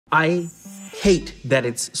I hate that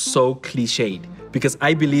it's so cliched because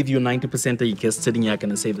I believe you 90% of your kids sitting here are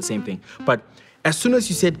gonna say the same thing. But as soon as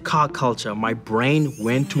you said car culture, my brain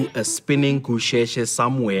went to a spinning gusheshe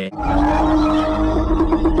somewhere.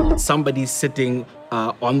 Somebody's sitting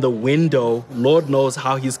on the window. Lord knows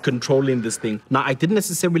how he's controlling this thing. Now, I didn't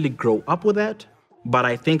necessarily grow up with that, but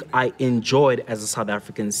I think I enjoyed, as a South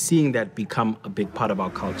African, seeing that become a big part of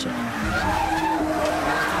our culture.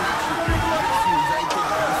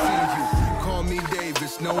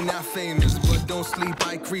 No, not famous, but don't sleep,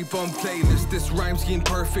 I creep on playlists. This rhyme's getting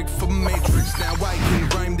perfect for Matrix. Now I can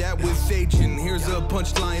rhyme that with Satan. Here's a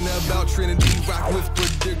punchline about Trinity, rock with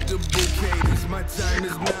predictable cadence. My time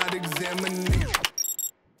is not examining.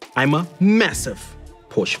 I'm a massive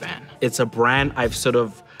Porsche fan. It's a brand I've sort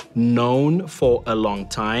of known for a long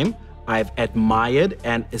time. I've admired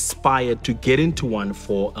and aspired to get into one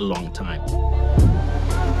for a long time.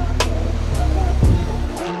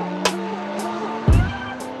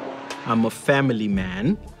 I'm a family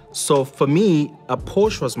man, so for me, a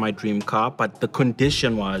Porsche was my dream car, but the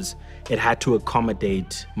condition was it had to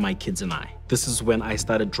accommodate my kids and I. This is when I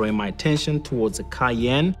started drawing my attention towards a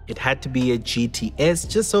Cayenne. It had to be a GTS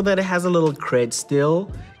just so that it has a little cred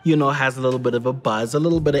still, you know, has a little bit of a buzz, a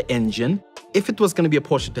little bit of engine. If it was gonna be a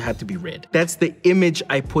Porsche, it had to be red. That's the image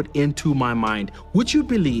I put into my mind. Would you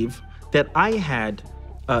believe that I had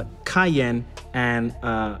a Cayenne and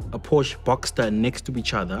a Porsche Boxster next to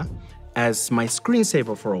each other as my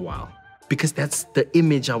screensaver for a while? Because that's the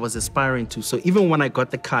image I was aspiring to. So even when I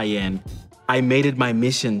got the Cayenne, I made it my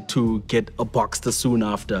mission to get a Boxster soon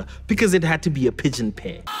after because it had to be a pigeon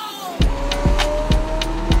pair.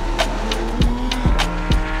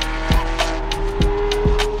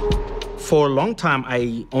 For a long time,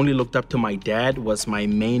 I only looked up to my dad, was my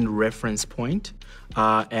main reference point.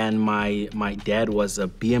 And my dad was a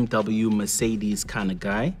BMW, Mercedes kind of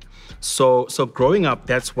guy. So growing up,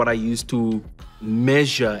 that's what I used to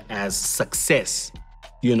measure as success,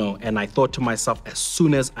 you know, and I thought to myself, as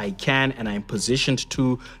soon as I can and I'm positioned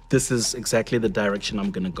to, this is exactly the direction I'm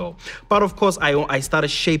gonna go. But of course, I started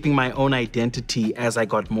shaping my own identity as I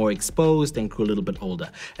got more exposed and grew a little bit older.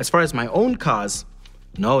 As far as my own cars,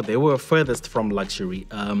 no, they were furthest from luxury.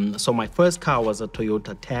 So my first car was a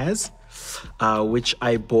Toyota Taz, which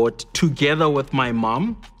I bought together with my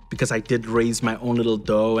mom because I did raise my own little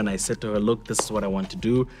dough, and I said to her, look, this is what I want to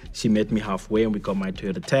do. She met me halfway and we got my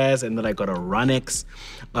Toyota Taz, and then I got a Runex.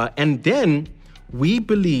 And then we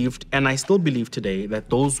believed, and I still believe today, that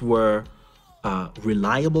those were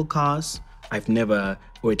reliable cars. I've never,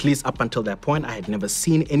 or at least up until that point, I had never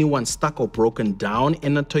seen anyone stuck or broken down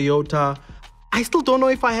in a Toyota. I still don't know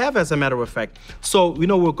if I have, as a matter of fact. So, you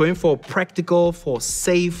know, we're going for practical, for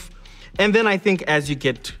safe. And then I think as you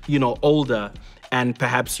get, you know, older and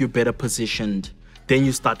perhaps you're better positioned, then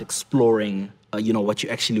you start exploring, you know, what you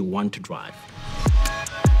actually want to drive.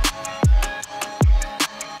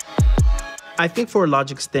 I think for a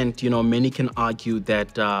large extent, you know, many can argue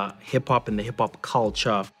that hip-hop and the hip-hop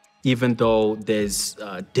culture, even though there's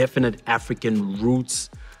definite African roots,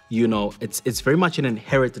 you know, it's very much an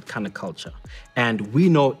inherited kind of culture. And we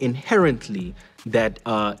know inherently that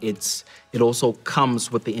it also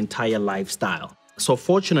comes with the entire lifestyle. So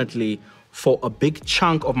fortunately, for a big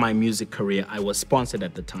chunk of my music career, I was sponsored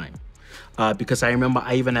at the time. Because I remember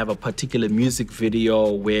I even have a particular music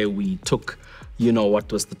video where we took, you know,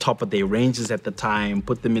 what was the top of their ranges at the time,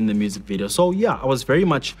 put them in the music video. So yeah, I was very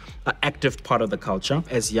much an active part of the culture.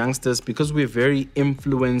 As youngsters, because we're very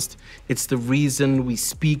influenced, it's the reason we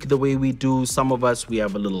speak the way we do. Some of us, we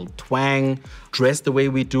have a little twang, dress the way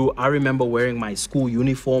we do. I remember wearing my school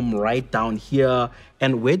uniform right down here.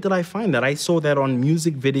 And where did I find that? I saw that on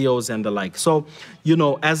music videos and the like. So, you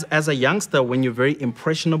know, as a youngster, when you're very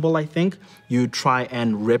impressionable, I think, you try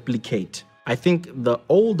and replicate. I think the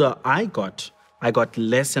older I got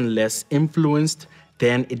less and less influenced.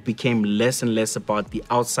 Then it became less and less about the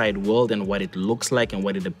outside world and what it looks like and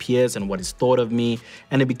what it appears and what is thought of me.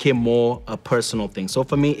 And it became more a personal thing. So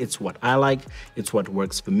for me, it's what I like. It's what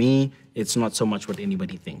works for me. It's not so much what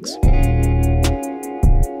anybody thinks.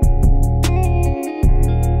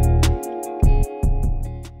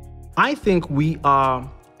 I think we are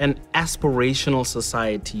an aspirational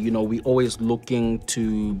society. You know, we're always looking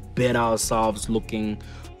to better ourselves, looking,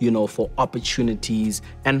 you know, for opportunities.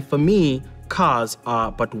 And for me, cars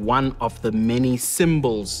are but one of the many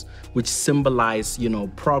symbols which symbolize, you know,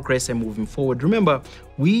 progress and moving forward. Remember,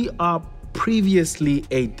 we are previously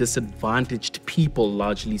a disadvantaged people,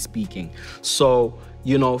 largely speaking. So,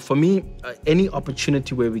 you know, for me, any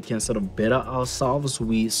opportunity where we can sort of better ourselves,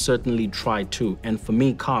 we certainly try to. And for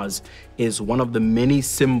me, cars is one of the many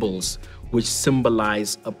symbols which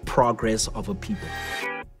symbolize a progress of a people.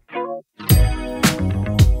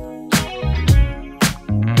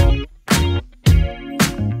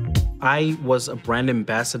 I was a brand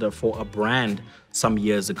ambassador for a brand some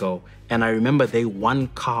years ago, and I remember they won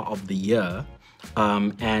Car of the Year,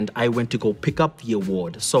 and I went to go pick up the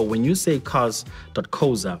award. So when you say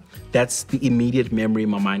Cars.co.za, that's the immediate memory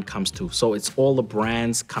my mind comes to. So it's all the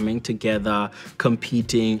brands coming together,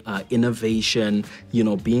 competing, innovation,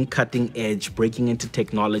 being cutting edge, breaking into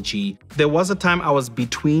technology. There was a time I was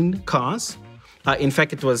between cars. In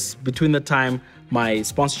fact, it was between the time my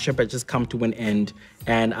sponsorship had just come to an end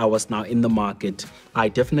and I was now in the market. I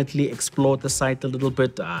definitely explored the site a little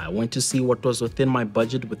bit. I went to see what was within my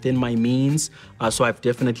budget, within my means. So I've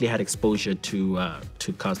definitely had exposure to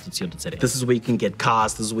Cars.co.za. This is where you can get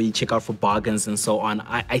cars. This is where you check out for bargains and so on.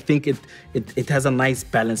 I think it has a nice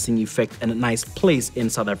balancing effect and a nice place in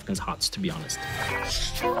South Africans' hearts, to be honest.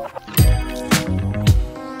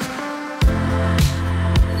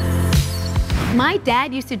 My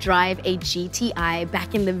dad used to drive a GTI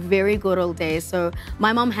back in the very good old days. So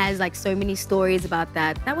my mom has like so many stories about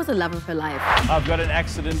that. That was the love of her life. I've got an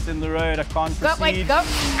accident in the road. I can't proceed. Wait, go.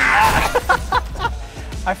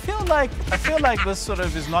 I feel like this sort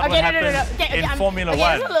of is not what happens in Formula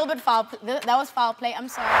One. It's a little bit foul. That was foul play. I'm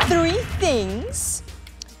sorry. 3 things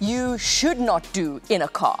you should not do in a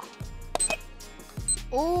car.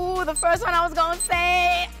 Ooh, the first one I was gonna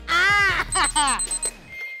say.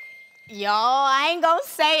 Y'all, I ain't gonna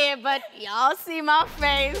say it, but y'all see my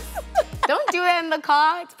face. Don't do that in the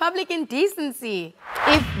car. It's public indecency.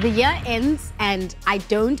 If the year ends and I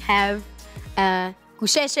don't have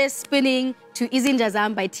Kusheshe spinning to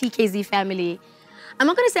Izinjazam by TKZ Family, I'm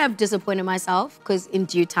not gonna say I've disappointed myself, because in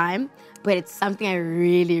due time, but it's something I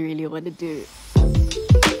really, really want to do.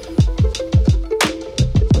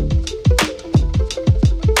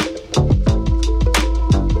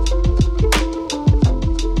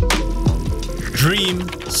 Dream,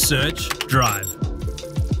 search, drive.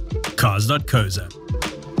 Cars.co.za.